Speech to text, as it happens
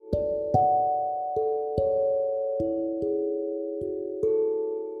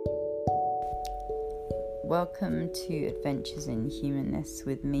welcome to Adventures in Humanness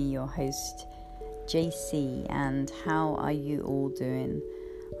with me, your host, JC, and how are you all doing?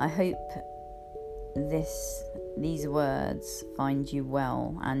 I hope these words find you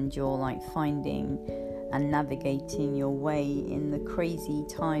well and you're finding and navigating your way in the crazy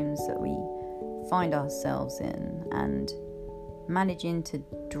times that we find ourselves in and managing to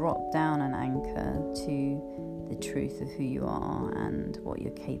drop down an anchor to the truth of who you are and what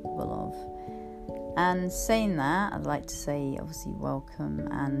you're capable of. And saying that, I'd like to say obviously welcome,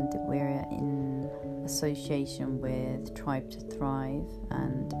 and we're in association with Tribe to Thrive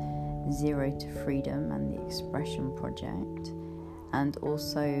and Zero to Freedom and the Expression Project, and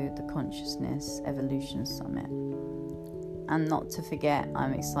also the Consciousness Evolution Summit. And not to forget,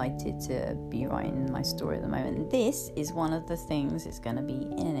 I'm excited to be writing my story at the moment. This is one of the things that's going to be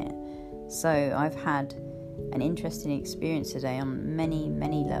in it. So I've had an interesting experience today on many,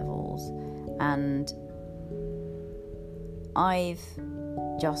 many levels. And I've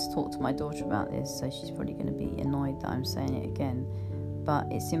just talked to my daughter about this, so she's probably going to be annoyed that I'm saying it again. But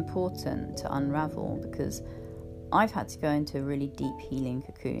it's important to unravel, because I've had to go into a really deep healing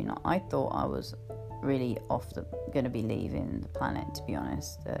cocoon. I thought I was really going to be leaving the planet, to be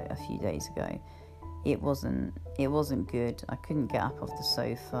honest, a few days ago. It wasn't good. I couldn't get up off the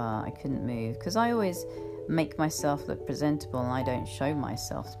sofa. I couldn't move, because I always make myself look presentable, and I don't show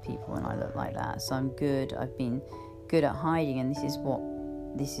myself to people when I look like that. So I'm good. I've been good at hiding, and this is what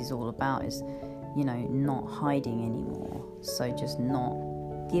this is all about, is not hiding anymore. So just not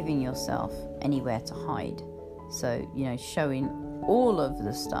giving yourself anywhere to hide. So showing all of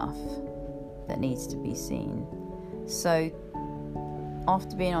the stuff that needs to be seen. So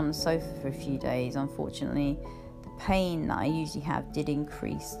after being on the sofa for a few days, unfortunately the pain that I usually have did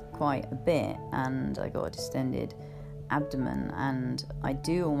increase quite a bit, and I got a distended abdomen, and I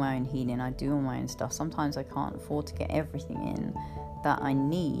do all my own healing, I do all my own stuff. Sometimes I can't afford to get everything in that I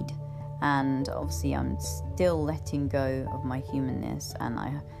need, and obviously I'm still letting go of my humanness, and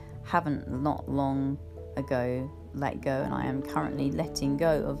I haven't not long ago let go, and I am currently letting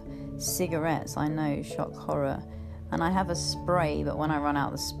go of cigarettes. I know, shock horror. And I have a spray, but when I run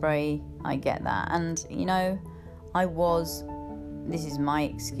out the spray, I get that. And this is my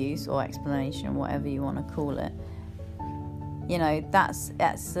excuse or explanation, whatever you want to call it,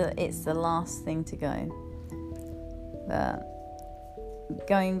 it's the last thing to go. But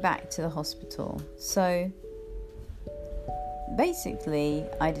going back to the hospital, so basically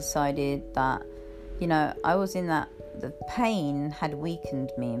I decided that I was in that the pain had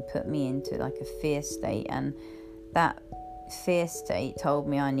weakened me and put me into a fear state, and that fear state told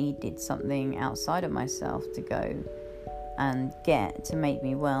me I needed something outside of myself to go and get to make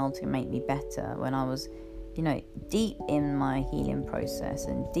me well, to make me better, when I was deep in my healing process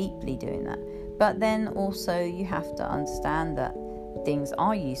and deeply doing that. But then also you have to understand that things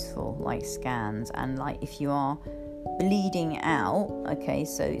are useful, like scans, and if you are bleeding out, okay,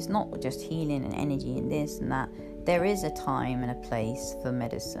 so it's not just healing and energy and this and that. There is a time and a place for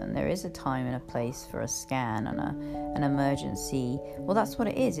medicine. There is a time and a place for a scan and an emergency. Well, that's what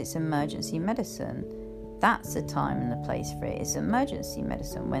it is. It's emergency medicine. That's the time and the place for it. It's emergency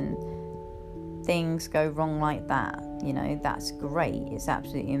medicine. When things go wrong like that, that's great. It's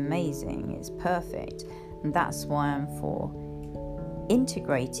absolutely amazing. It's perfect. And that's why I'm for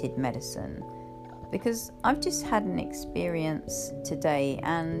integrated medicine. Because I've just had an experience today,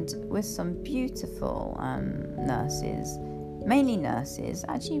 and with some beautiful nurses, mainly nurses.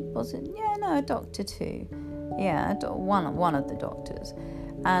 Actually, a doctor too. Yeah, one of the doctors,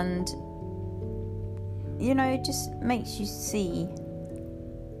 and it just makes you see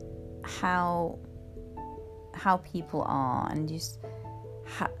how people are, and just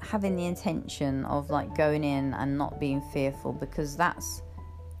having the intention of going in and not being fearful, because that's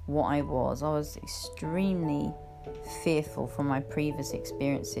what I was extremely fearful from my previous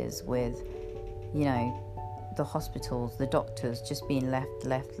experiences with the hospitals, the doctors, just being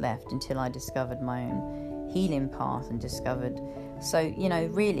left until I discovered my own healing path and discovered,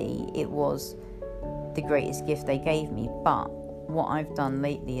 really it was the greatest gift they gave me. But what I've done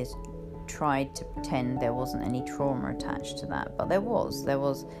lately is tried to pretend there wasn't any trauma attached to that, but there was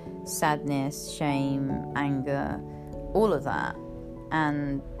sadness, shame, anger, all of that,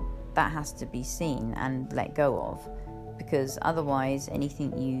 and that has to be seen and let go of, because otherwise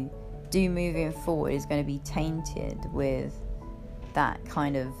anything you do moving forward is going to be tainted with that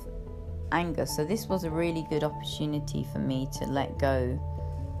kind of anger. So this was a really good opportunity for me to let go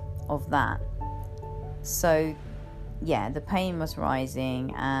of that. So the pain was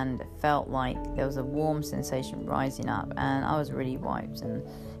rising, and it felt like there was a warm sensation rising up, and I was really wiped. And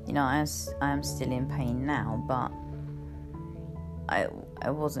I am still in pain now, but I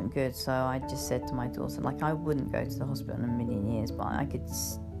wasn't good. So I just said to my daughter, like, I wouldn't go to the hospital in a million years, but I could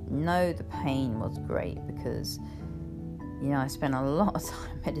know the pain was great because I spent a lot of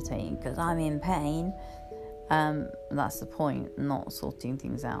time meditating because I'm in pain. That's the point, not sorting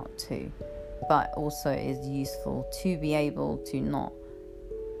things out too. But also it is useful to be able to not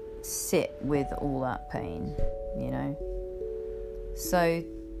sit with all that pain, So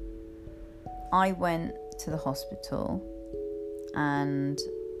I went to the hospital, and,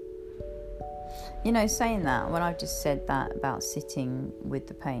 saying that, when I've just said that about sitting with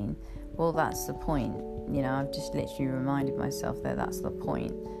the pain, well, that's the point. I've just literally reminded myself that that's the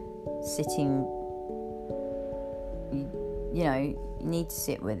point. Sitting, you need to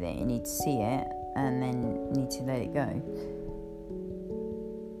sit with it, you need to see it, and then you need to let it go.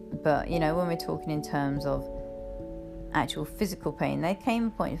 But, when we're talking in terms of actual physical pain, there came a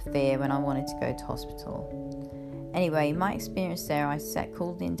point of fear when I wanted to go to hospital. Anyway, my experience there, I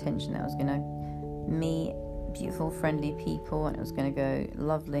called the intention that I was going to meet beautiful, friendly people, and it was going to go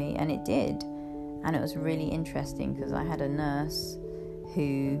lovely, and it did. And it was really interesting because I had a nurse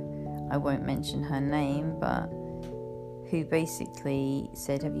who, I won't mention her name, but who basically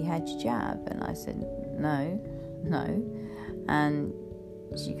said, "Have you had your jab?" And I said, no. And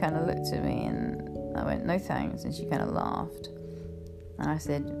she kind of looked at me, and I went, "No thanks," and she kind of laughed. And I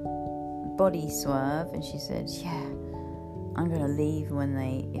said, "Body swerve?" And she said, "Yeah, I'm going to leave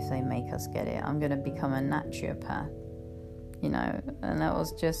if they make us get it. I'm going to become a naturopath." And that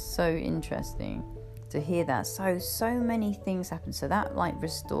was just so interesting to hear that. So many things happened. So that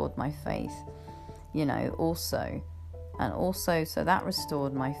restored my faith, also. And also, so that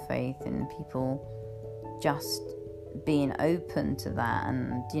restored my faith in people just being open to that,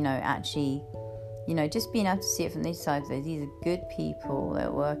 and, actually, just being able to see it from these sides. These are good people,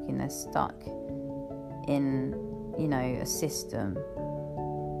 they're working, they're stuck in, a system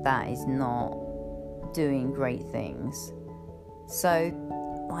that is not doing great things. So,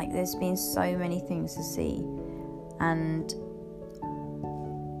 there's been so many things to see. And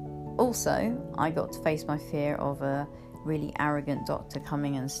also, I got to face my fear of a really arrogant doctor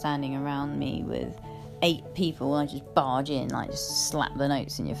coming and standing around me with 8 people, and I just barge in, just slap the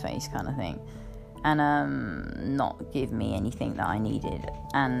notes in your face kind of thing, and not give me anything that I needed.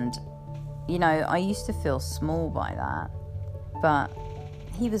 And I used to feel small by that, but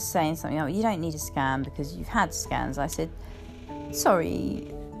he was saying something like, "You don't need a scan because you've had scans." I said,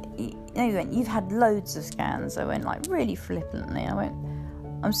 "Sorry." He went, "You've had loads of scans." I went, really flippantly, I went,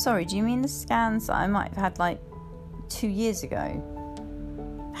 "I'm sorry, do you mean the scans that I might have had 2 years ago?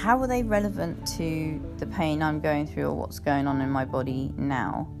 How are they relevant to the pain I'm going through or what's going on in my body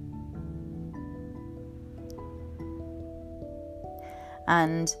now?"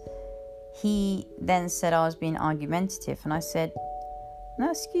 And he then said I was being argumentative, and I said, "No,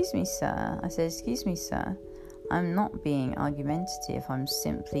 excuse me, sir." I said, "Excuse me, sir. I'm not being argumentative. I'm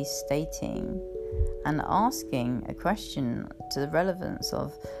simply stating and asking a question to the relevance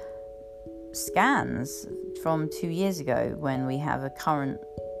of scans from 2 years ago when we have a current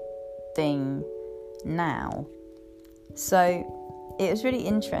thing now." So it was really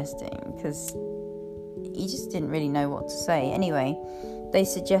interesting because he just didn't really know what to say. Anyway, they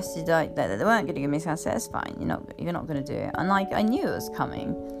suggested that they weren't going to give me a scan. I said, "That's fine. You're not going to do it." And I knew it was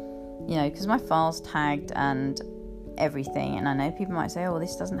coming, because my file's tagged and everything. And I know people might say, "Oh,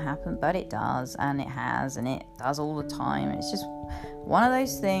 this doesn't happen," but it does, and it has, and it does all the time. And it's just one of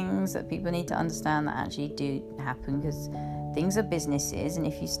those things that people need to understand that actually do happen, because things are businesses, and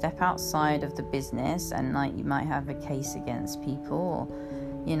if you step outside of the business and you might have a case against people,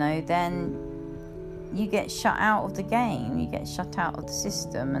 or then you get shut out of the game, you get shut out of the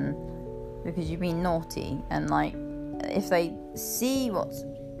system, and because you've been naughty. And if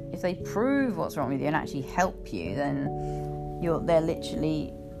they prove what's wrong with you and actually help you, then they're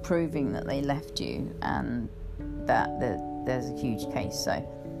literally proving that they left you and that there's a huge case. So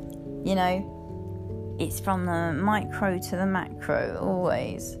it's from the micro to the macro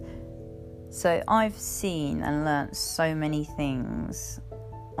always. So I've seen and learnt so many things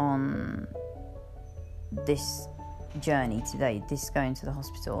on this journey today, this going to the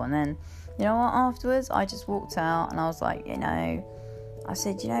hospital. And then afterwards I just walked out and I was like, I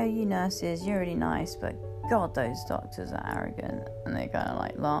said, "You nurses, you're really nice, but God, those doctors are arrogant." And they kind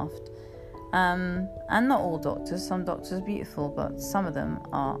of laughed. And not all doctors, some doctors are beautiful, but some of them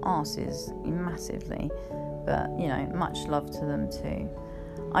are arses massively. But much love to them too.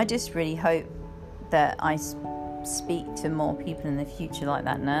 I just really hope that I speak to more people in the future, like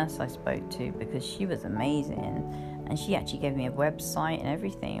that nurse I spoke to, because she was amazing, and she actually gave me a website and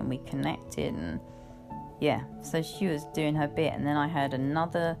everything, and we connected, and yeah, so she was doing her bit. And then I heard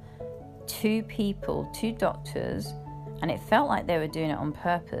another two doctors, and it felt like they were doing it on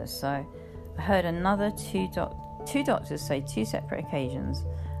purpose. So I heard another two doctors say, two separate occasions,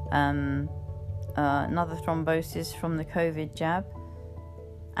 another thrombosis from the COVID jab.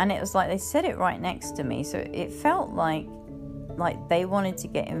 And it was like they said it right next to me, so it felt like they wanted to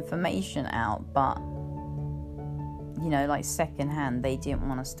get information out, but like secondhand, they didn't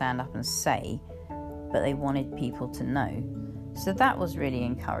want to stand up and say, but they wanted people to know. So that was really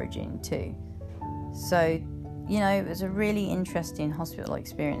encouraging too. So it was a really interesting hospital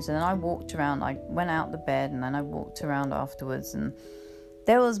experience. And then I walked around, I went out the bed, and then I walked around afterwards, and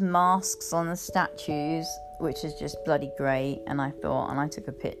there was masks on the statues, which is just bloody great. And I took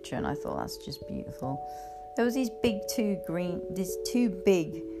a picture, and I thought, that's just beautiful. There was these two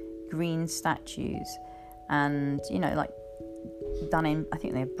big green statues, and done in, I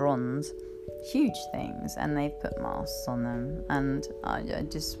think they're bronze, huge things, and they've put masks on them. And I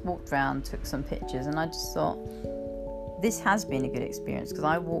just walked around, took some pictures, and I just thought, this has been a good experience, because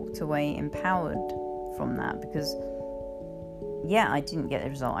I walked away empowered from that, because I didn't get the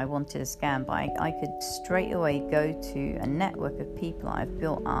result I wanted a scan, but I could straight away go to a network of people I've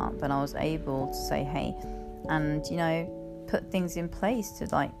built up, and I was able to say, hey, and put things in place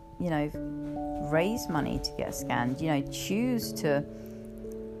to raise money to get a scan, choose to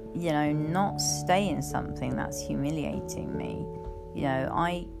not stay in something that's humiliating me.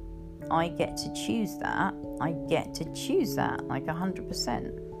 I get to choose that. I get to choose that, like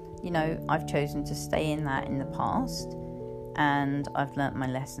 100%. I've chosen to stay in that in the past, and I've learnt my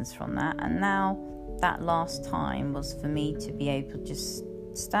lessons from that. And now that last time was for me to be able to just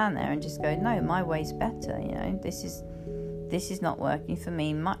stand there and just go, no, my way's better. This is not working for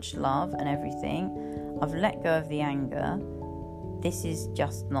me. Much love and everything. I've let go of the anger. This is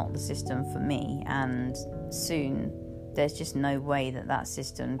just not the system for me, and soon there's just no way that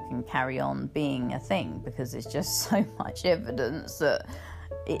system can carry on being a thing, because there's just so much evidence that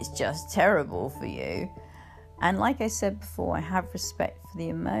it's just terrible for you. And like I said before, I have respect for the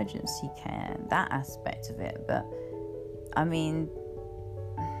emergency care, that aspect of it, but I mean,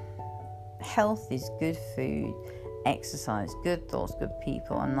 health is good food, exercise, good thoughts, good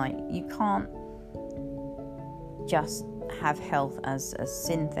people, and you can't just have health as a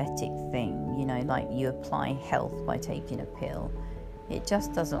synthetic thing, you apply health by taking a pill. It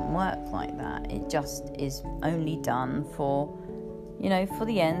just doesn't work like that. It just is only done for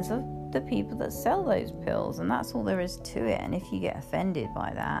the ends of the people that sell those pills, and that's all there is to it. And if you get offended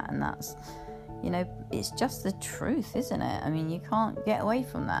by that, and that's it's just the truth, isn't it? I mean, you can't get away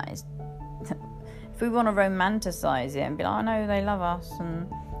from that. If we want to romanticize it and be like, I know they love us and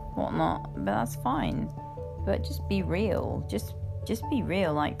whatnot, but that's fine. But just be real. Just be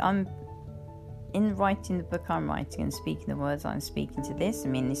real. I'm in writing the book I'm writing and speaking the words I'm speaking to this. I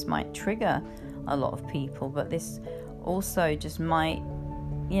mean, this might trigger a lot of people, but this also just might,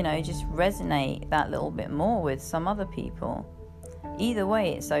 just resonate that little bit more with some other people. Either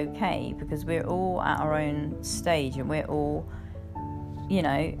way, it's okay, because we're all at our own stage, and we're all,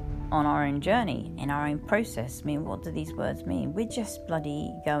 on our own journey, in our own process. I mean, what do these words mean? We're just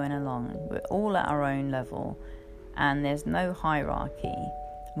bloody going along. We're all at our own level, and there's no hierarchy.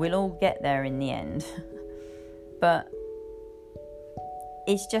 We'll all get there in the end. But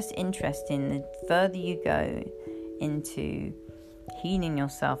it's just interesting, the further you go into healing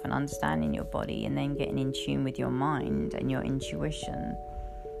yourself and understanding your body, and then getting in tune with your mind and your intuition,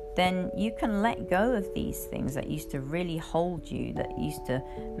 then you can let go of these things that used to really hold you, that used to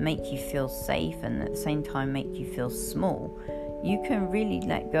make you feel safe and at the same time make you feel small. You can really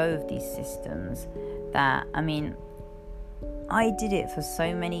let go of these systems that, I mean, I did it for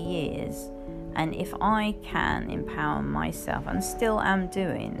so many years, and if I can empower myself, and still am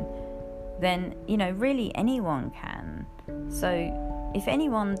doing, then, really anyone can. So if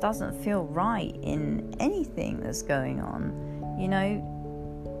anyone doesn't feel right in anything that's going on,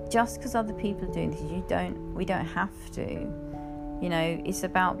 just because other people are doing this, we don't have to. It's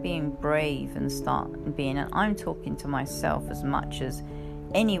about being brave and start being, and I'm talking to myself as much as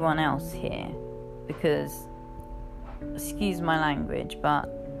anyone else here, because, excuse my language, but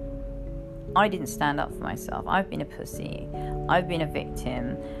I didn't stand up for myself. I've been a pussy. I've been a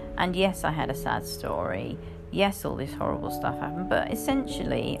victim. And yes, I had a sad story. Yes, all this horrible stuff happened. But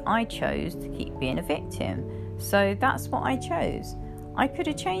essentially, I chose to keep being a victim. So that's what I chose. I could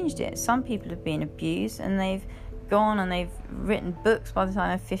have changed it. Some people have been abused, and they've gone and they've written books by the time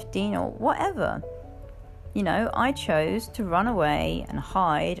they're 15 or whatever. You know, I chose to run away and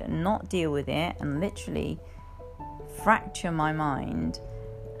hide and not deal with it and literally fracture my mind.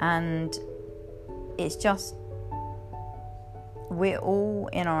 And it's just, we're all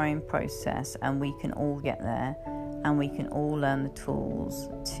in our own process, and we can all get there, and we can all learn the tools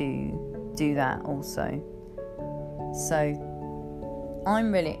to do that also. So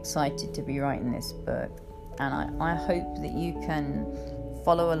I'm really excited to be writing this book, and I hope that you can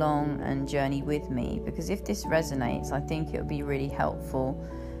follow along and journey with me, because if this resonates, I think it'll be really helpful,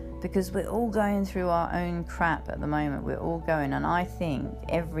 because we're all going through our own crap at the moment. We're all going, and I think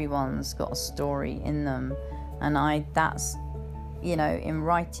everyone's got a story in them, and that's, you know, in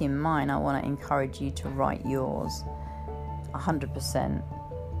writing mine, I want to encourage you to write yours 100%.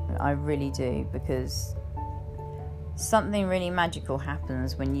 I really do, because something really magical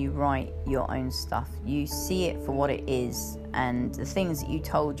happens when you write your own stuff. You see it for what it is, and the things that you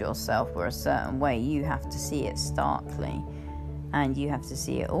told yourself were a certain way, you have to see it starkly, and you have to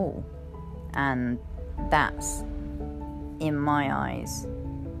see it all. And that's, in my eyes,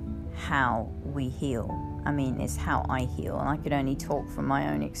 how we heal. I mean, it's how I heal, and I could only talk from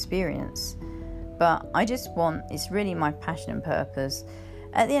my own experience. But I just it's really my passion and purpose.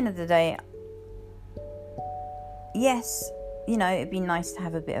 At the end of the day, yes, you know, it'd be nice to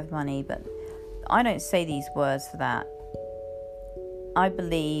have a bit of money, but I don't say these words for that. I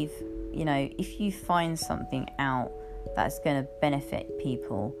believe, you know, if you find something out that's going to benefit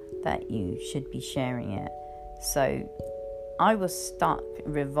people, that you should be sharing it. So I was stuck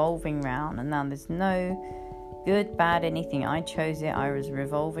revolving round, and now there's no good, bad, anything. I chose it. I was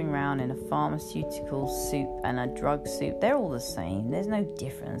revolving round in a pharmaceutical soup and a drug soup. They're all the same. There's no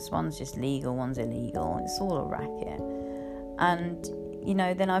difference. One's just legal, one's illegal. It's all a racket. And, you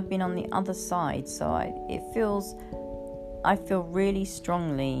know, then I've been on the other side. So I feel really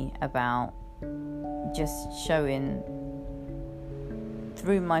strongly about just showing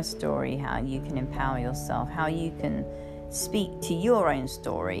through my story how you can empower yourself, how you can speak to your own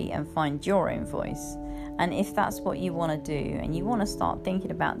story and find your own voice. And if that's what you want to do, and you want to start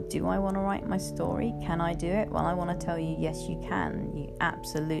thinking about, do I want to write my story? Can I do it? Well, I want to tell you, yes, you can. You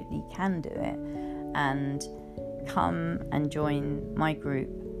absolutely can do it. And come and join my group,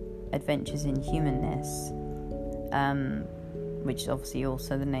 Adventures in Humanness, which is obviously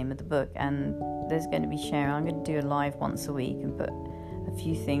also the name of the book. And there's going to be sharing. I'm going to do a live once a week and put a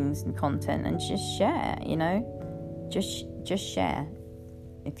few things and content and just share, you know, just share.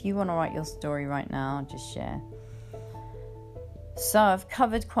 If you want to write your story right now, just share. So I've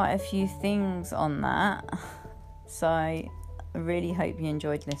covered quite a few things on that. So I really hope you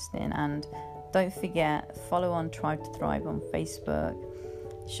enjoyed listening. And don't forget, follow on Tribe to Thrive on Facebook.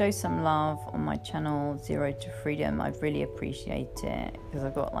 Show some love on my channel, Zero to Freedom. I'd really appreciate it, because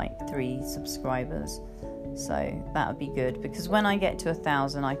I've got like 3 subscribers. So that would be good, because when I get to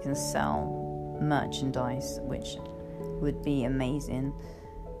 1,000, I can sell merchandise, which would be amazing.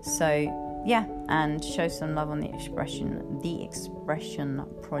 So yeah, and show some love on the Expression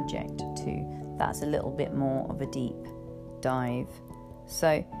Project too. That's a little bit more of a deep dive.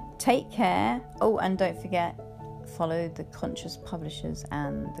 So take care. Oh, and don't forget, follow the Conscious Publishers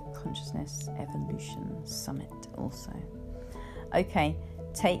and the Consciousness Evolution Summit also. Okay,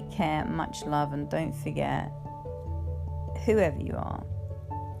 take care, much love, and don't forget, whoever you are,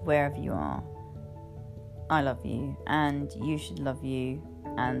 wherever you are, I love you, and you should love you,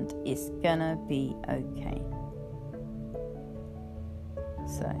 and it's gonna be okay.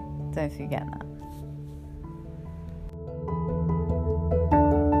 So don't forget that.